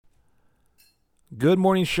Good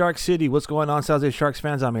morning, Shark City. What's going on, San Jose Sharks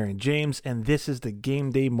fans? I'm Aaron James, and this is the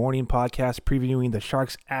Game Day Morning Podcast previewing the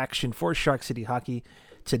Sharks action for Shark City Hockey.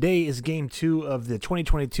 Today is Game 2 of the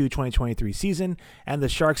 2022-2023 season, and the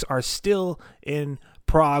Sharks are still in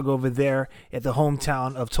Prague over there at the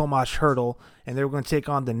hometown of Tomáš Hertl, and they're going to take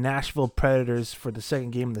on the Nashville Predators for the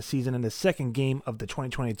second game of the season and the second game of the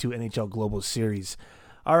 2022 NHL Global Series.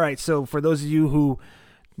 All right, so for those of you who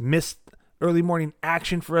missed early morning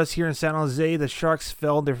action for us here in San Jose, the Sharks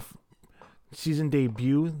fell their season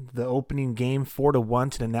debut, the opening game, 4-1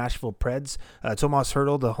 to the Nashville Preds. Tomáš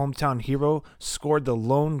Hertl, the hometown hero, scored the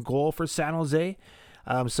lone goal for San Jose.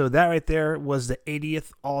 So that right there was the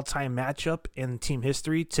 80th all-time matchup in team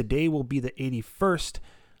history. Today will be the 81st.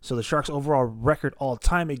 So the Sharks' overall record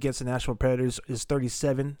all-time against the Nashville Predators is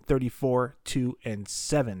 37, 34,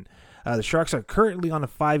 2-7. The Sharks are currently on a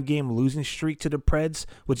 5-game losing streak to the Preds,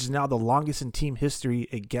 which is now the longest in team history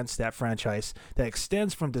against that franchise that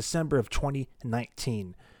extends from December of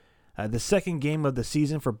 2019. The second game of the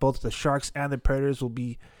season for both the Sharks and the Predators will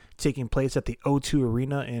be taking place at the O2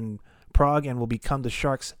 Arena in Prague and will become the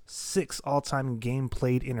Sharks' 6th all-time game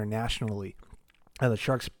played internationally. The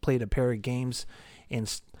Sharks played a pair of games in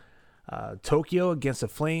Tokyo against the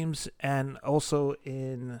Flames, and also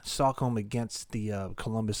in Stockholm against the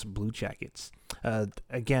Columbus Blue Jackets.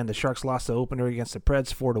 Again, the Sharks lost the opener against the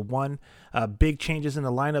Preds 4-1. Big changes in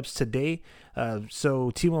the lineups today.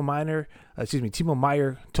 So Timo Meier,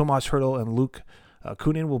 Tomáš Hertl, and Luke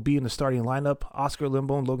Kunin will be in the starting lineup. Oscar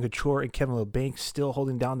Lindblom, Logan Couture, and Kevin Labanc still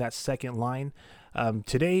holding down that second line.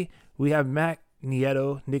 Today we have Matt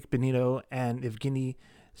Nieto, Nick Bonino, and Evgeny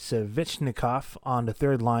Svechnikov on the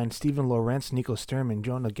third line. Steven Lorentz, Nico Sturm, and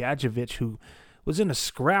Jonah Gadjevich, who was in a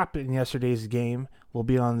scrap in yesterday's game, will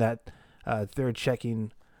be on that third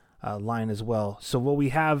checking line as well. So what we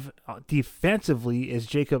have defensively is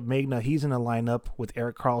Jacob Magna. He's in the lineup with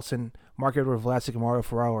Erik Karlsson. Marc-Edouard Vlasic and Mario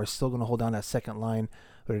Ferraro are still going to hold down that second line.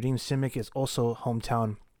 But Radim Simic is also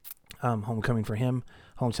homecoming for him,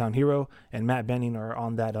 hometown hero. And Matt Benning are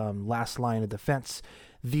on that last line of defense.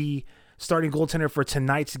 The starting goaltender for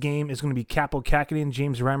tonight's game is going to be Kaapo Kähkönen.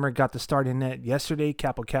 James Reimer got the start in net yesterday.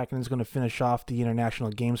 Kaapo Kähkönen is going to finish off the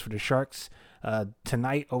international games for the Sharks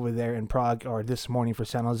tonight over there in Prague, or this morning for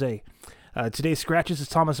San Jose. Today's scratches is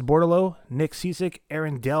Thomas Bordeleau, Nick Cisic,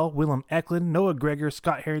 Aaron Dell, Willem Eklund, Noah Gregor,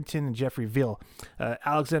 Scott Harrington, and Jeffrey Veal.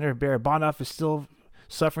 Alexander Barabanov is still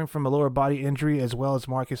suffering from a lower body injury, as well as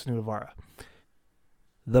Marcus Nuvara.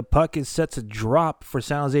 The puck is set to drop for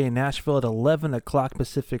San Jose and Nashville at 11 o'clock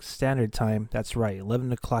Pacific Standard Time. That's right,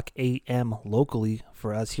 11 o'clock a.m. locally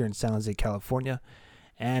for us here in San Jose, California.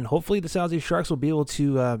 And hopefully the San Jose Sharks will be able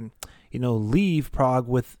to, leave Prague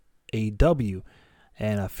with a W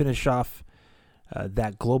and finish off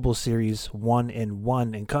that Global Series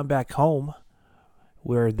 1-1 and come back home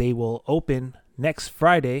where they will open next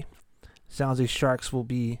Friday. San Jose Sharks will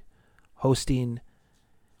be hosting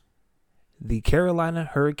the Carolina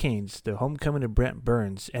Hurricanes, the homecoming of Brent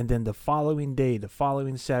Burns, and then the following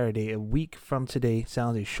Saturday, a week from today, San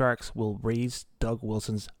Jose Sharks will raise Doug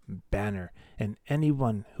Wilson's banner, and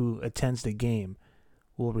anyone who attends the game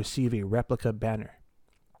will receive a replica banner.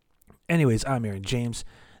 Anyways, I'm Aaron James.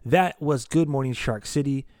 That was Good Morning Shark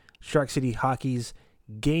City Hockey's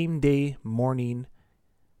Game Day Morning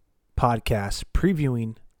Podcast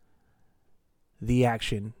previewing the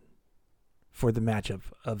action for the matchup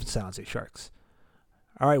of San Jose Sharks.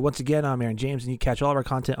 All right, once again, I'm Aaron James, and you catch all of our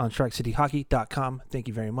content on SharkCityHockey.com. Thank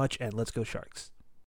you very much, and let's go Sharks.